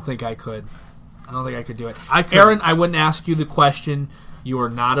 I don't think I could. I don't think I could do it. couldn't. Aaron, I wouldn't ask you the question. You are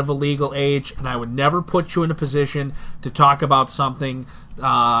not of a legal age, and I would never put you in a position to talk about something,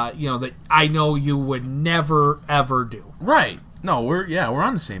 that I know you would never ever do. Right. No, we're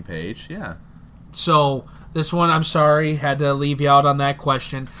on the same page. Yeah. So this one, I'm sorry, had to leave you out on that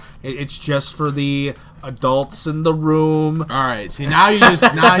question. It's just for the adults in the room. All right. See, now you just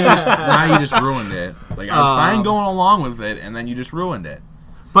ruined it. Like I was fine going along with it, and then you just ruined it.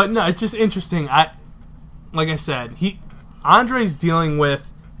 But no, it's just interesting. Like I said, Andre's dealing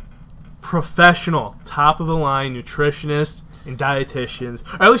with professional, top of the line nutritionists and dietitians.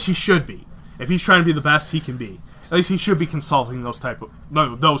 Or at least he should be. If he's trying to be the best he can be, at least he should be consulting those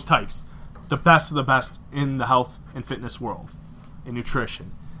types, the best of the best in the health and fitness world, in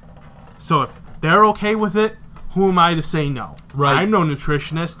nutrition. So if they're okay with it, who am I to say no? Right. I'm no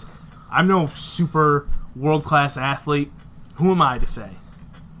nutritionist. I'm no super world-class athlete. Who am I to say?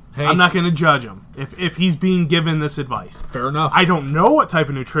 Hey, I'm not going to judge him if he's being given this advice. fair enough. I don't know what type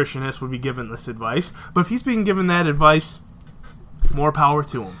of nutritionist would be given this advice, but if he's being given that advice, more power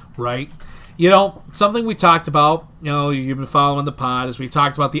to him. Right. Something we talked about, you've been following the pod, is we've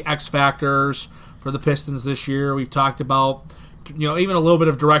talked about the X factors for the Pistons this year. We've talked about, even a little bit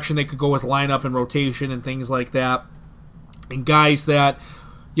of direction they could go with lineup and rotation and things like that. And guys that,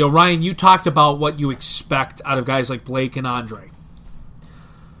 Ryan, you talked about what you expect out of guys like Blake and Andre.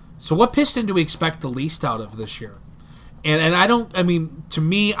 So what Piston do we expect the least out of this year? And to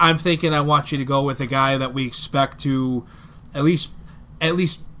me, I'm thinking I want you to go with a guy that we expect to at least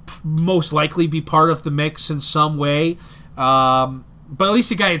most likely be part of the mix in some way. But at least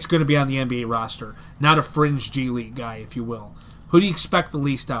a guy that's going to be on the NBA roster, not a fringe G League guy, if you will. Who do you expect the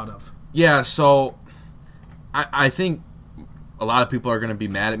least out of? Yeah, so I think a lot of people are going to be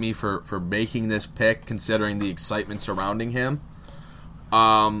mad at me for making this pick, considering the excitement surrounding him.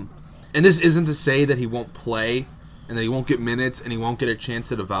 And this isn't to say that he won't play and that he won't get minutes and he won't get a chance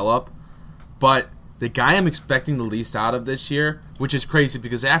to develop. But the guy I'm expecting the least out of this year, which is crazy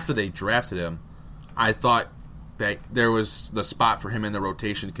because after they drafted him, I thought that there was the spot for him in the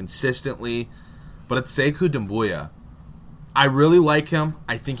rotation consistently. But it's Sekou Doumbouya. I really like him.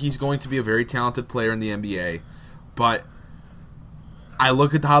 I think he's going to be a very talented player in the NBA. But I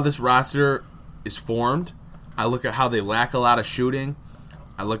look at how this roster is formed. I look at how they lack a lot of shooting.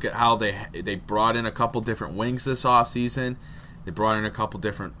 I look at how they brought in a couple different wings this offseason. They brought in a couple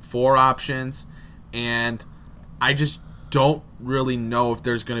different 4 options. And I just don't really know if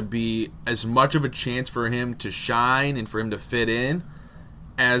there's going to be as much of a chance for him to shine and for him to fit in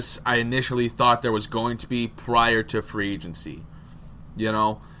as I initially thought there was going to be prior to free agency.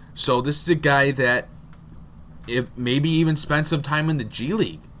 So this is a guy that if maybe even spent some time in the G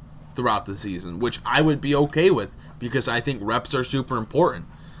League throughout the season, which I would be okay with because I think reps are super important.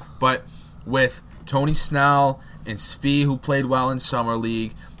 But with Tony Snell and Svi, who played well in Summer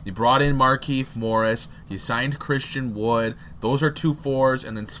League, you brought in Markieff Morris, you signed Christian Wood, those are 2 4s,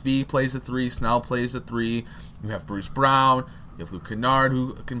 and then Svi plays the 3, Snell plays the 3, you have Bruce Brown, you have Luke Kennard,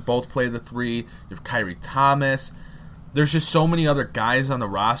 who can both play the 3, you have Kyrie Thomas. There's just so many other guys on the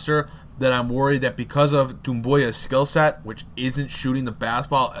roster that I'm worried that because of Doumbouya's skill set, which isn't shooting the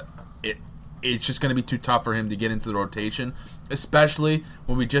basketball, it's just going to be too tough for him to get into the rotation, especially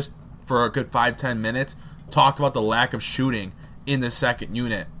when we just, for a good 5-10 minutes, talked about the lack of shooting in the second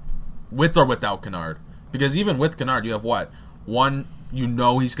unit, with or without Kennard. Because even with Kennard, you have what? One,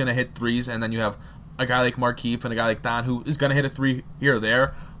 he's going to hit threes, and then you have a guy like Markieff and a guy like Don who is going to hit a 3 here or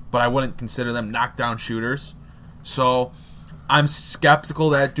there, but I wouldn't consider them knockdown shooters. So I'm skeptical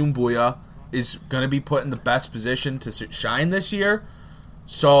that Doumbouya is going to be put in the best position to shine this year.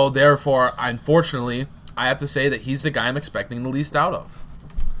 So therefore, unfortunately, I have to say that he's the guy I'm expecting the least out of.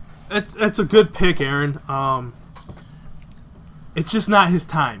 It's a good pick, Aaron. It's just not his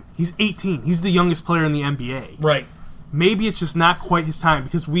time. He's 18. He's the youngest player in the NBA. Right. Maybe it's just not quite his time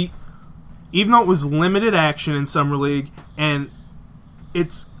because even though it was limited action in Summer League, and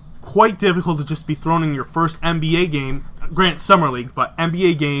it's quite difficult to just be thrown in your first NBA game, granted Summer League, but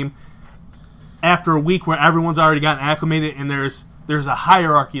NBA game after a week where everyone's already gotten acclimated and there's a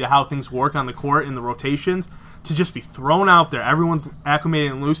hierarchy to how things work on the court in the rotations, to just be thrown out there. Everyone's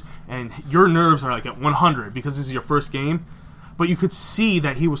acclimated and loose, and your nerves are like at 100 because this is your first game. But you could see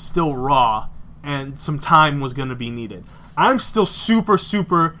that he was still raw, and some time was going to be needed. I'm still super,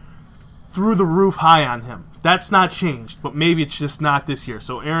 super through the roof high on him. That's not changed, but maybe it's just not this year.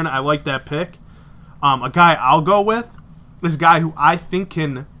 So, Aaron, I like that pick. A guy I'll go with is a guy who I think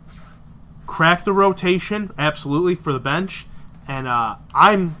can crack the rotation, absolutely, for the bench. And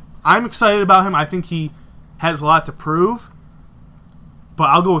I'm excited about him. I think he has a lot to prove. But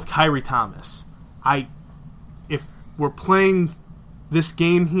I'll go with Kyrie Thomas. If we're playing this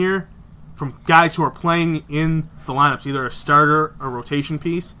game here from guys who are playing in the lineups, either a starter or rotation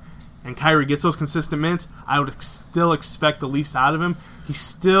piece, and Kyrie gets those consistent minutes, I would still expect the least out of him. He's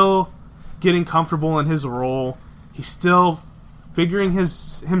still getting comfortable in his role. He's still figuring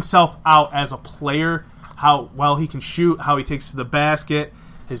himself out as a player, how well he can shoot, how he takes to the basket.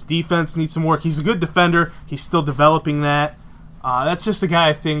 His defense needs some work. He's a good defender. He's still developing that. That's just a guy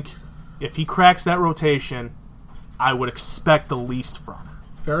I think, if he cracks that rotation, I would expect the least from.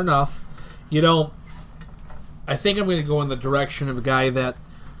 Fair enough. I think I'm going to go in the direction of a guy that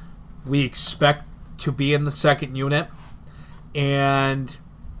we expect to be in the second unit, and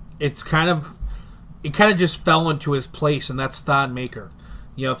it kind of just fell into his place, and that's Thon Maker.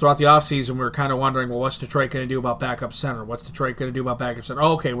 Throughout the offseason, we were kind of wondering, well, what's Detroit going to do about backup center? What's Detroit going to do about backup center?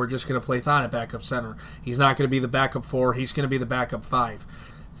 Oh, okay, we're just going to play Thon at backup center. He's not going to be the backup 4. He's going to be the backup 5.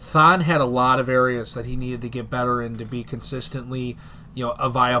 Thon had a lot of areas that he needed to get better in to be consistently, a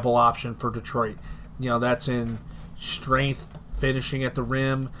viable option for Detroit. That's in strength, finishing at the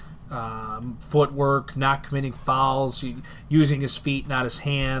rim, footwork, not committing fouls, using his feet, not his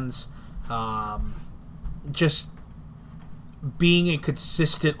hands, just being a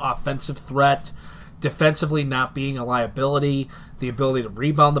consistent offensive threat, defensively not being a liability, the ability to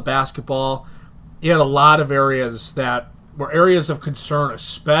rebound the basketball. He had a lot of areas that were areas of concern,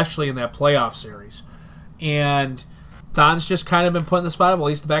 especially in that playoff series. And Thon's just kind of been put in the spot of, well,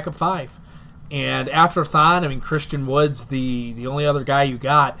 he's the backup 5. And after Thon, Christian Wood's the only other guy you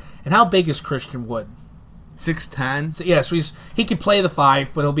got. And how big is Christian Wood? 6'10". So, yeah, so he could play the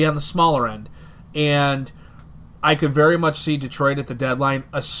 5, but he'll be on the smaller end. And I could very much see Detroit at the deadline,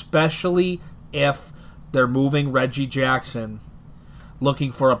 especially if they're moving Reggie Jackson,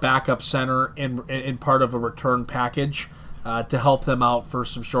 looking for a backup center in part of a return package to help them out for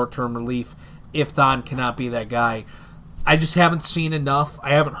some short-term relief if Thon cannot be that guy. I just haven't seen enough.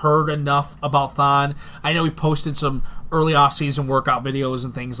 I haven't heard enough about Thon. I know he posted some early off-season workout videos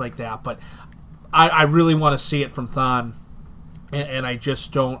and things like that, but I really want to see it from Thon, and I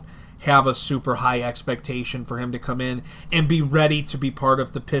just don't have a super high expectation for him to come in and be ready to be part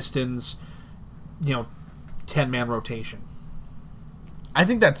of the Pistons, 10-man rotation. I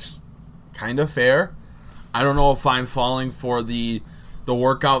think that's kind of fair. I don't know if I'm falling for the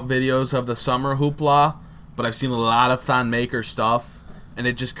workout videos of the summer hoopla, but I've seen a lot of Thon Maker stuff, and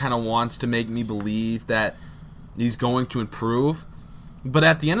it just kind of wants to make me believe that he's going to improve. But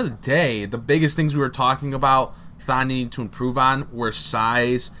at the end of the day, the biggest things we were talking about Thon needing to improve on were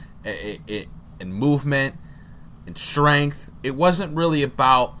size and movement and strength. It wasn't really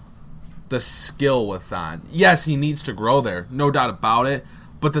about the skill with Thon. Yes, he needs to grow there, no doubt about it.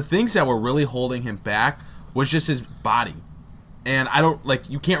 But the things that were really holding him back was just his body. And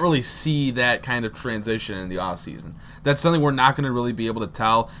you can't really see that kind of transition in the offseason. That's something we're not going to really be able to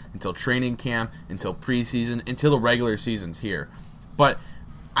tell until training camp, until preseason, until the regular season's here. But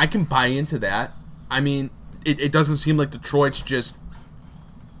I can buy into that. I mean, it doesn't seem like Detroit's just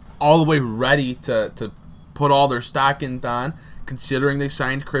all the way ready to put all their stock in Thon, considering they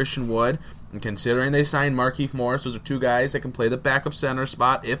signed Christian Wood and considering they signed Markieff Morris. Those are two guys that can play the backup center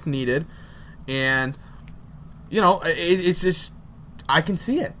spot if needed. And, it's just, I can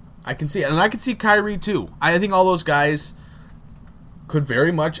see it. And I can see Kyrie too. I think all those guys could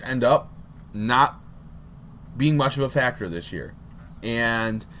very much end up not being much of a factor this year.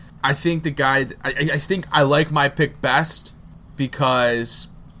 And I think I think I like my pick best because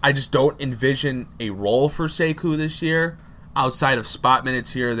I just don't envision a role for Sekou this year outside of spot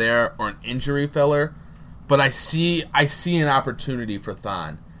minutes here or there or an injury filler. But I see an opportunity for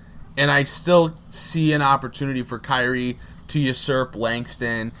Thon. And I still see an opportunity for Kyrie to usurp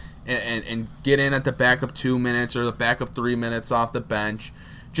Langston and get in at the backup 2 minutes or the backup 3 minutes off the bench.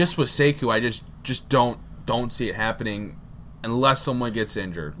 Just with Sekou, I just don't see it happening unless someone gets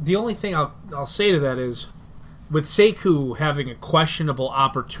injured. The only thing I'll say to that is, with Sekou having a questionable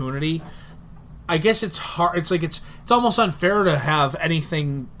opportunity, I guess it's hard. It's almost unfair to have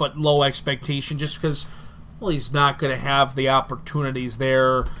anything but low expectation just because, he's not going to have the opportunities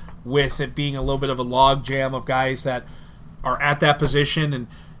there with it being a little bit of a log jam of guys that are at that position, and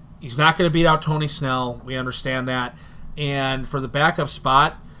he's not going to beat out Tony Snell. We understand that. And for the backup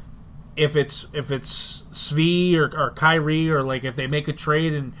spot, if it's Svi or Kyrie, or if they make a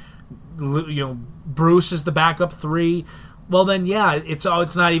trade and Bruce is the backup 3, well then it's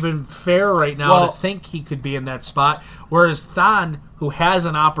not even fair right now to think he could be in that spot. Whereas Thon, who has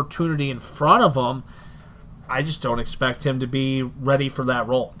an opportunity in front of him, I just don't expect him to be ready for that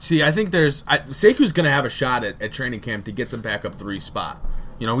role. See, I think Sekou's going to have a shot at training camp to get the backup 3 spot.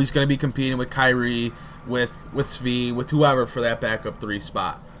 He's going to be competing with Kyrie, with Svi, with whoever for that backup 3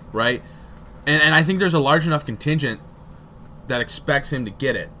 spot, right? And I think there's a large enough contingent that expects him to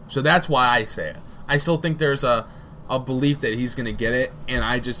get it. So that's why I say it. I still think there's a belief that he's going to get it, and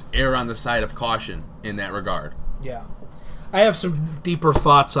I just err on the side of caution in that regard. Yeah. I have some deeper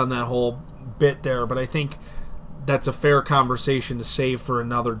thoughts on that whole bit there, but I think that's a fair conversation to save for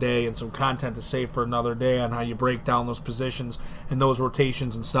another day, and some content to save for another day on how you break down those positions and those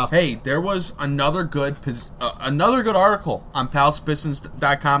rotations and stuff. Hey, there was another good article on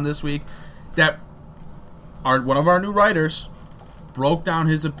PalsPistons.com this week that one of our new writers broke down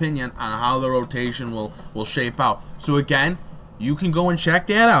his opinion on how the rotation will shape out. So again, you can go and check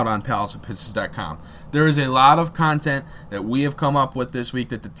that out on PalsPistons.com. There is a lot of content that we have come up with this week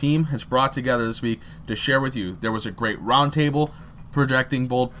that the team has brought together this week to share with you. There was a great roundtable projecting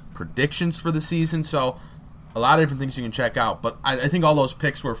bold predictions for the season, so a lot of different things you can check out. But I think all those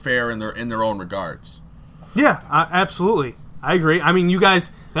picks were fair in their own regards. Yeah, absolutely. I agree. I mean, you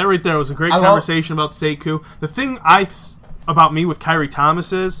guys, that right there was a great conversation about Sekou. The thing about me with Kyrie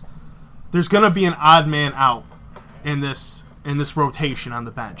Thomas is there's going to be an odd man out in this rotation on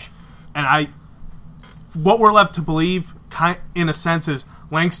the bench. And what we're left to believe, in a sense, is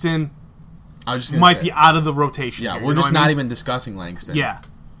Langston might be out of the rotation. Yeah, here, we're just not even discussing Langston. Yeah.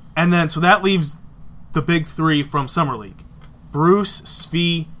 And then, so that leaves the big 3 from Summer League. Bruce,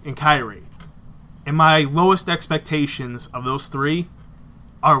 Svi, and Kyrie. And my lowest expectations of those 3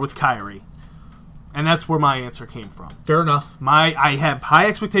 are with Kyrie. And that's where my answer came from. Fair enough. I have high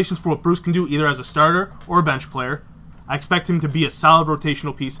expectations for what Bruce can do, either as a starter or a bench player. I expect him to be a solid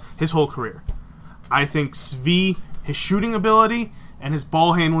rotational piece his whole career. I think Svi, his shooting ability and his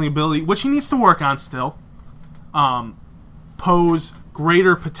ball handling ability, which he needs to work on still, pose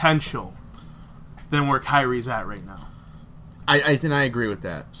greater potential than where Kyrie's at right now. I think I agree with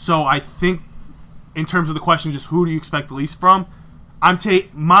that. So I think, in terms of the question, just who do you expect the least from?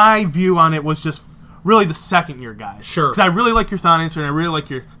 My view on it was just really the second-year guys. Sure. Because I really like your Thon answer and I really like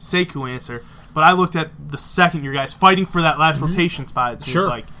your Sekou answer. But I looked at the second-year guys fighting for that last rotation spot. It seems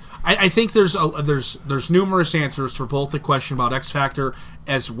like. I think there's numerous answers for both the question about X Factor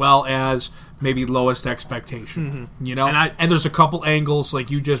as well as maybe lowest expectation. You know, and there's a couple angles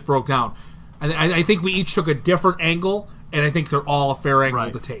like you just broke down. I think we each took a different angle, and I think they're all a fair angle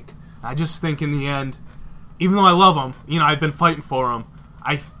to take. I just think in the end, even though I love them, you know, I've been fighting for them.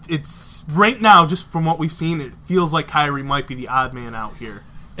 It's right now, just from what we've seen, it feels like Kyrie might be the odd man out here.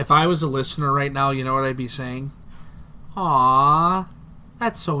 If I was a listener right now, you know what I'd be saying? Aww.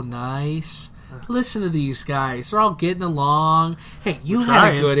 That's so nice. Listen to these guys. They're all getting along. Hey, you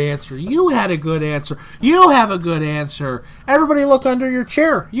had a good answer. You had a good answer. You have a good answer. Everybody look under your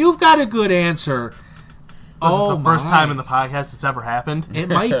chair. You've got a good answer. This is the first time in the podcast it's ever happened. It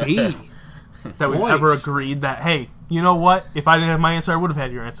might be. That we've ever agreed that, hey, you know what? If I didn't have my answer, I would have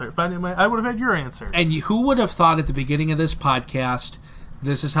had your answer. If I didn't have I would have had your answer. And who would have thought at the beginning of this podcast,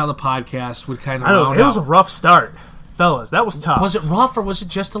 this is how the podcast would kind of round out? It was a rough start. Fellas, that was tough. Was it rough or was it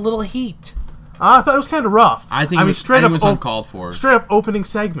just a little heat? I thought it was kind of rough. I think it was uncalled for. Straight up opening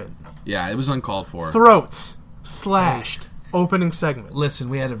segment. Yeah, it was uncalled for. Throats slashed. Opening segment. Listen,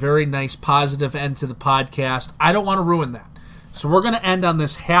 we had a very nice positive end to the podcast. I don't want to ruin that. So we're going to end on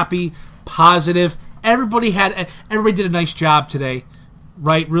this happy, positive. Everybody did a nice job today.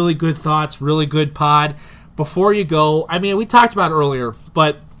 Right? Really good thoughts, really good pod. Before you go, I mean, we talked about it earlier,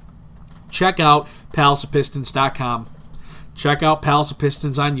 but check out PalacetPistons.com. Check out Palace of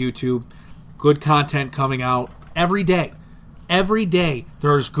Pistons on YouTube. Good content coming out every day. Every day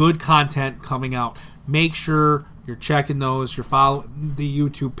there's good content coming out. Make sure you're checking those. You're following the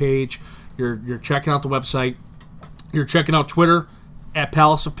YouTube page. You're checking out the website. You're checking out Twitter at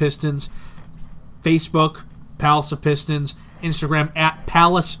Palace of Pistons. Facebook, Palace of Pistons. Instagram at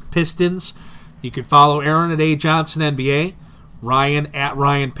Palace Pistons. You can follow Aaron at A. Johnson NBA. Ryan at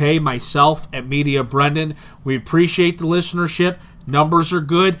Ryan Pay, myself at Media Brendan. We appreciate the listenership. Numbers are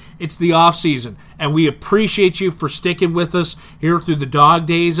good. It's the off season, and we appreciate you for sticking with us here through the dog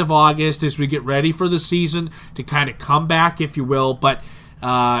days of August as we get ready for the season to kind of come back, if you will. But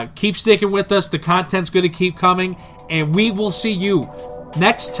keep sticking with us. The content's going to keep coming, and we will see you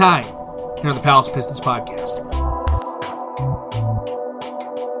next time here on the Palace Pistons podcast.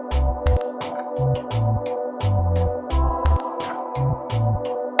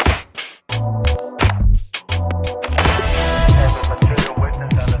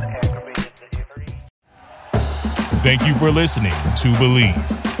 Thank you for listening to Believe.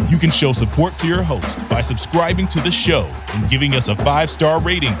 You can show support to your host by subscribing to the show and giving us a 5-star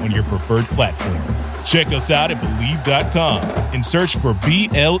rating on your preferred platform. Check us out at Believe.com and search for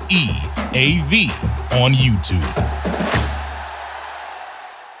BLEAV on YouTube.